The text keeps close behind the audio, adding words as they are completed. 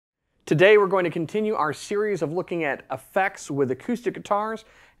Today we're going to continue our series of looking at effects with acoustic guitars,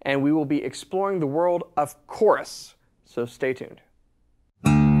 and we will be exploring the world of chorus. So stay tuned.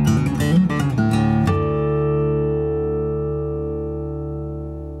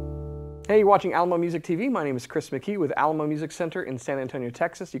 Hey, you're watching Alamo Music TV. My name is Chris McKee with Alamo Music Center in San Antonio,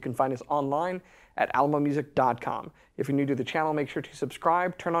 Texas. You can find us online at alamomusic.com. If you're new to the channel, make sure to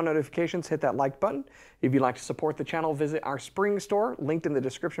subscribe, turn on notifications, hit that like button. If you'd like to support the channel, visit our spring store, linked in the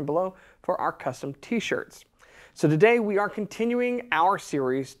description below, for our custom t-shirts. So today we are continuing our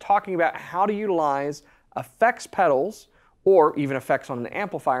series talking about how to utilize effects pedals or even effects on an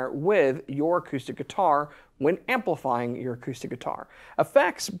amplifier with your acoustic guitar when amplifying your acoustic guitar.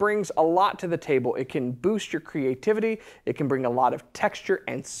 Effects brings a lot to the table. It can boost your creativity, it can bring a lot of texture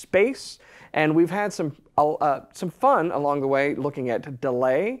and space, and we've had some fun along the way looking at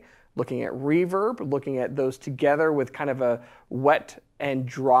delay, looking at reverb, looking at those together with kind of a wet and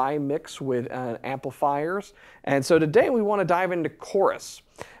dry mix with amplifiers. And so today we want to dive into chorus.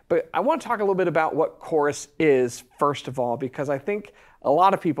 But I want to talk a little bit about what chorus is first of all, because I think a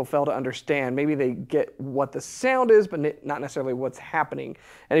lot of people fail to understand. Maybe they get what the sound is, but not necessarily what's happening.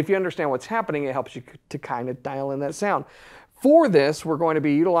 And if you understand what's happening, it helps you to kind of dial in that sound. For this, we're going to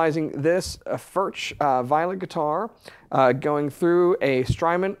be utilizing this Furch Violet guitar, going through a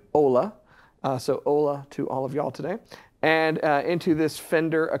Strymon Ola, so Ola to all of y'all today, and into this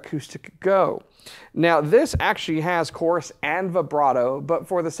Fender Acoustic Go. Now this actually has chorus and vibrato, but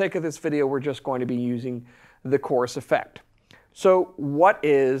for the sake of this video we're just going to be using the chorus effect. So what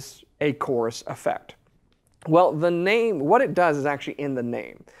is a chorus effect? Well, the name, what it does is actually in the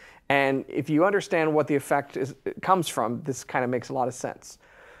name. And if you understand what the effect comes from, this kind of makes a lot of sense.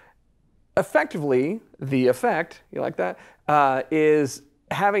 Effectively, the effect, you like that, is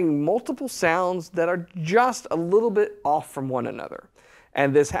having multiple sounds that are just a little bit off from one another.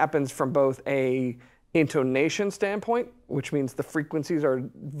 And this happens from both a intonation standpoint, which means the frequencies are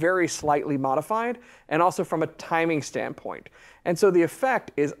very slightly modified, and also from a timing standpoint. And so the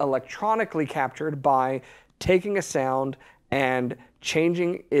effect is electronically captured by taking a sound and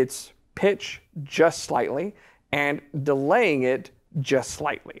changing its pitch just slightly and delaying it just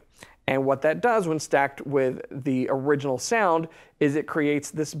slightly. And what that does when stacked with the original sound is it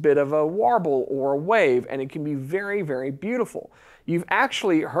creates this bit of a warble or a wave, and it can be very, very beautiful. You've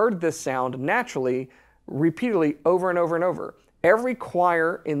actually heard this sound naturally, repeatedly, over and over and over. Every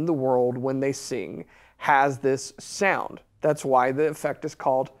choir in the world, when they sing, has this sound. That's why the effect is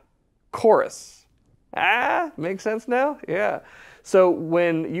called chorus. Makes sense now? Yeah. So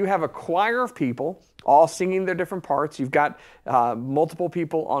when you have a choir of people all singing their different parts, you've got multiple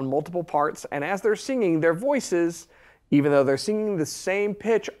people on multiple parts, and as they're singing, their voices, even though they're singing the same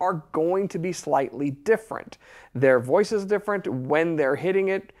pitch, are going to be slightly different. Their voice is different. When they're hitting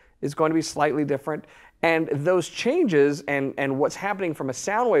it is going to be slightly different. And those changes and what's happening from a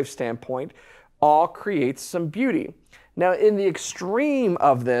sound wave standpoint all creates some beauty. Now, in the extreme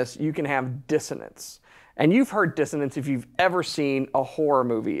of this, you can have dissonance. And you've heard dissonance if you've ever seen a horror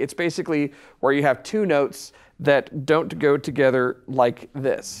movie. It's basically where you have two notes that don't go together like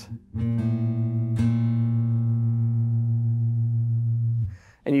this.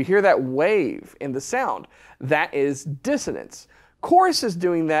 And you hear that wave in the sound. That is dissonance. Chorus is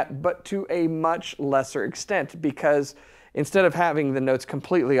doing that, but to a much lesser extent, because instead of having the notes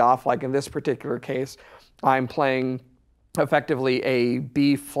completely off, like in this particular case, I'm playing effectively a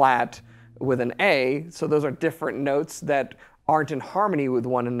B flat with an A, so those are different notes that aren't in harmony with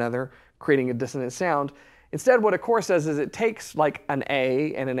one another, creating a dissonant sound. Instead, what a chorus does is it takes like an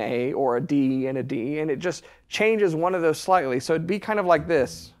A and an A, or a D and a D, and it just changes one of those slightly. So it'd be kind of like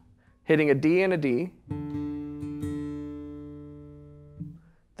this, hitting a D and a D.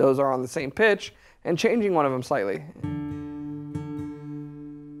 Those are on the same pitch, and changing one of them slightly.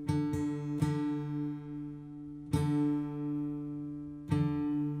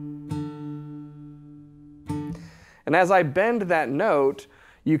 And as I bend that note,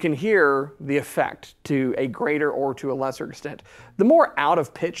 you can hear the effect to a greater or to a lesser extent. The more out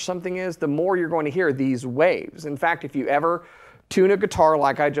of pitch something is, the more you're going to hear these waves. In fact, if you ever tune a guitar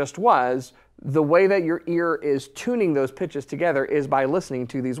like I just was, the way that your ear is tuning those pitches together is by listening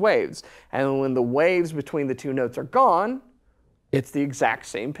to these waves. And when the waves between the two notes are gone, it's the exact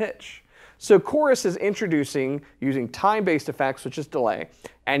same pitch. So chorus is introducing, using time-based effects, which is delay,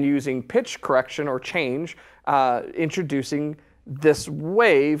 and using pitch correction or change, introducing this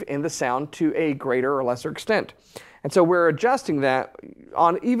wave in the sound to a greater or lesser extent. And so we're adjusting that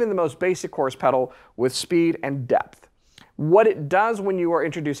on even the most basic chorus pedal with speed and depth. What it does when you are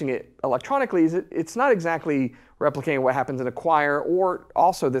introducing it electronically is it's not exactly replicating what happens in a choir, or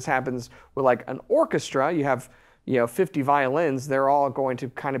also this happens with like an orchestra. You have 50 violins. They're all going to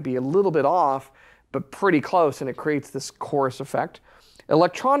kind of be a little bit off, but pretty close, and it creates this chorus effect.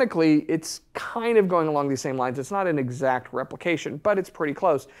 Electronically, it's kind of going along these same lines. It's not an exact replication, but it's pretty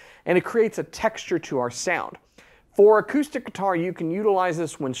close, and it creates a texture to our sound. For acoustic guitar, you can utilize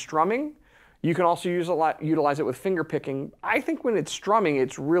this when strumming. You can also utilize it with finger picking. I think when it's strumming,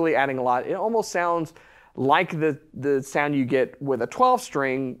 it's really adding a lot. It almost sounds like the sound you get with a 12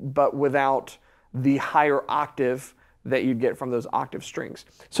 string, but without the higher octave that you'd get from those octave strings.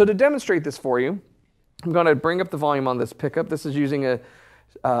 So to demonstrate this for you, I'm going to bring up the volume on this pickup. This is using a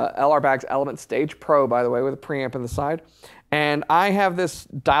LR Baggs Element Stage Pro, by the way, with a preamp in the side. And I have this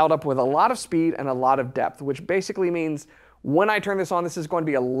dialed up with a lot of speed and a lot of depth, which basically means when I turn this on, this is going to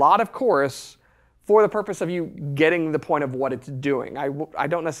be a lot of chorus for the purpose of you getting the point of what it's doing. I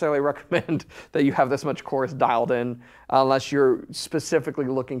don't necessarily recommend that you have this much chorus dialed in unless you're specifically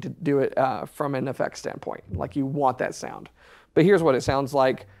looking to do it from an effects standpoint, like you want that sound. But here's what it sounds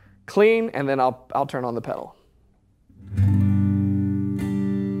like clean, and then I'll turn on the pedal.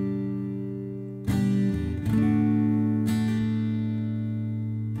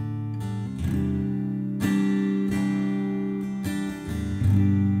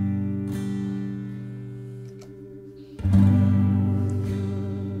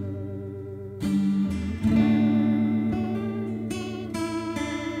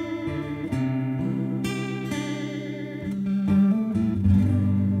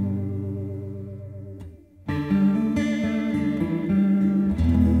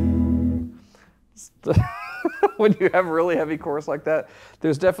 When you have really heavy chorus like that,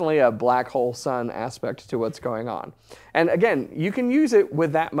 there's definitely a black hole sun aspect to what's going on. And again, you can use it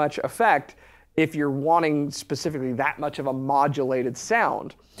with that much effect if you're wanting specifically that much of a modulated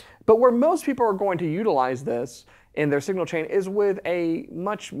sound. But where most people are going to utilize this in their signal chain is with a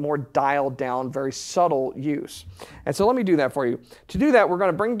much more dialed down, very subtle use. And so let me do that for you. To do that, we're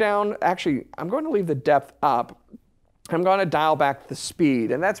going to bring down, actually, I'm going to leave the depth up. I'm going to dial back the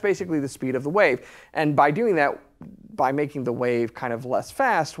speed, and that's basically the speed of the wave. And by doing that, by making the wave kind of less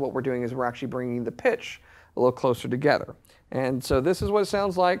fast, what we're doing is we're actually bringing the pitch a little closer together. And so this is what it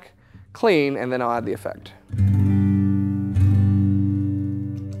sounds like clean, and then I'll add the effect.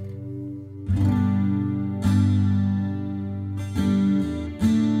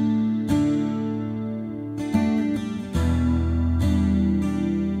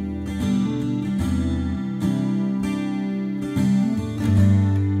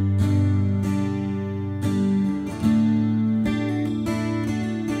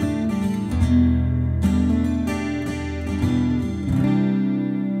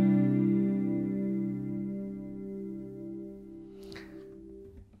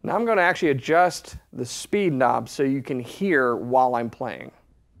 Now I'm going to actually adjust the speed knob so you can hear while I'm playing.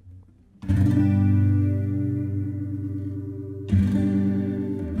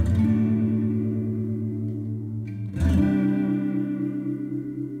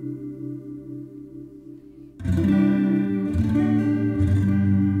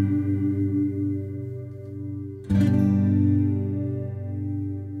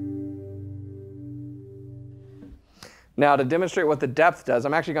 Now to demonstrate what the depth does,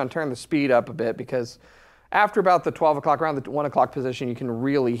 I'm actually going to turn the speed up a bit because after about the 12 o'clock, around the 1 o'clock position, you can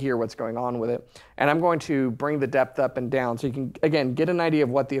really hear what's going on with it. And I'm going to bring the depth up and down so you can, again, get an idea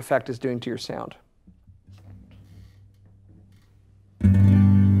of what the effect is doing to your sound.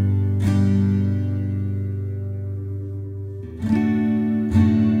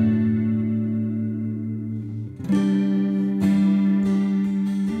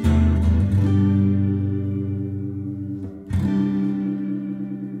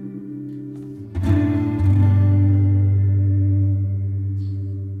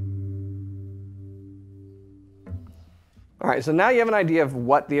 All right, so now you have an idea of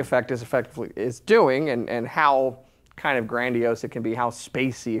what the effect is doing and how kind of grandiose it can be, how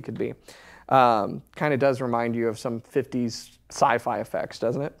spacey it could be. Kind of does remind you of some 50s sci-fi effects,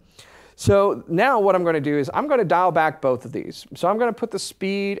 doesn't it? So now what I'm going to do is I'm going to dial back both of these. So I'm going to put the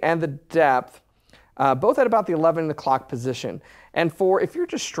speed and the depth both at about the 11 o'clock position. And if you're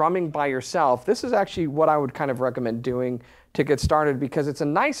just strumming by yourself, this is actually what I would kind of recommend doing to get started because it's a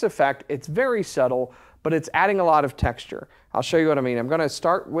nice effect, it's very subtle, but it's adding a lot of texture. I'll show you what I mean. I'm going to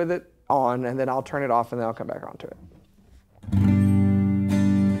start with it on, and then I'll turn it off, and then I'll come back onto it.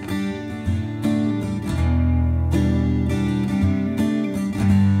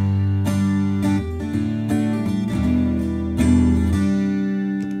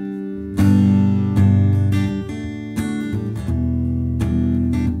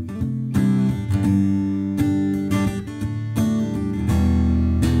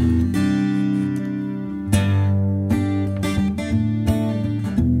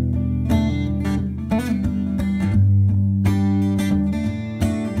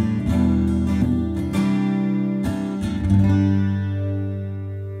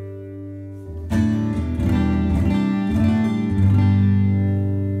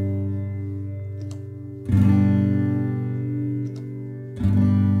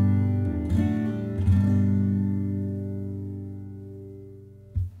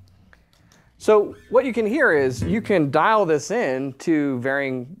 So what you can hear is you can dial this in to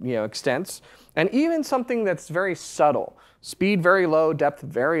varying extents, and even something that's very subtle. Speed very low, depth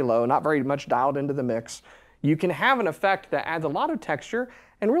very low, not very much dialed into the mix. You can have an effect that adds a lot of texture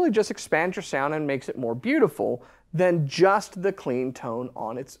and really just expands your sound and makes it more beautiful than just the clean tone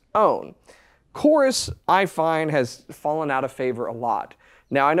on its own. Chorus, I find, has fallen out of favor a lot.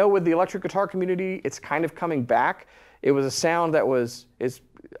 Now, I know with the electric guitar community, it's kind of coming back. It was a sound that is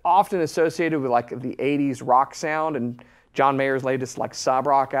often associated with like the 80s rock sound, and John Mayer's latest like sub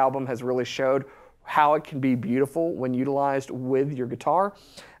rock album has really showed how it can be beautiful when utilized with your guitar.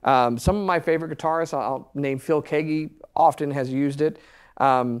 Some of my favorite guitarists, I'll name Phil Keaggy, often has used it.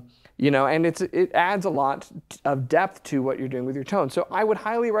 And it adds a lot of depth to what you're doing with your tone. So I would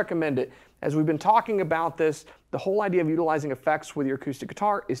highly recommend it. As we've been talking about this, the whole idea of utilizing effects with your acoustic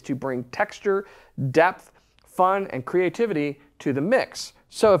guitar is to bring texture, depth, fun, and creativity to the mix.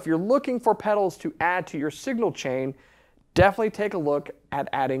 So if you're looking for pedals to add to your signal chain, definitely take a look at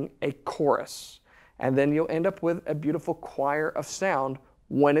adding a chorus. And then you'll end up with a beautiful choir of sound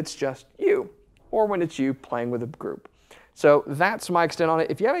when it's just you, or when it's you playing with a group. So that's my extent on it.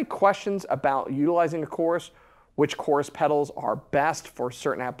 If you have any questions about utilizing a chorus, which chorus pedals are best for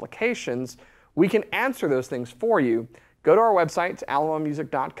certain applications, we can answer those things for you. Go to our website, it's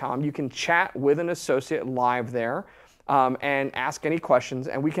alamomusic.com. You can chat with an associate live there and ask any questions,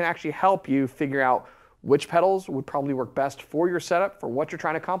 and we can actually help you figure out which pedals would probably work best for your setup, for what you're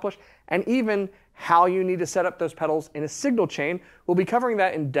trying to accomplish, and even how you need to set up those pedals in a signal chain. We'll be covering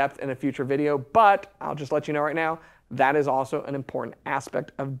that in depth in a future video, but I'll just let you know right now, that is also an important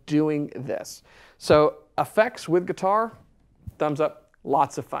aspect of doing this. So effects with guitar, thumbs up,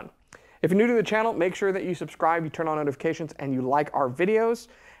 lots of fun. If you're new to the channel, make sure that you subscribe, you turn on notifications, and you like our videos.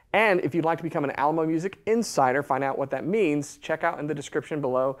 And if you'd like to become an Alamo Music Insider, find out what that means, check out in the description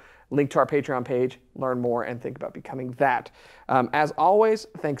below, link to our Patreon page, learn more, and think about becoming that. As always,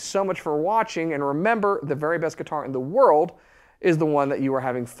 thanks so much for watching, and remember, the very best guitar in the world is the one that you are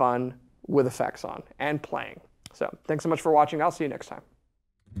having fun with effects on and playing. So thanks so much for watching. I'll see you next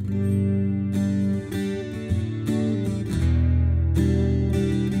time.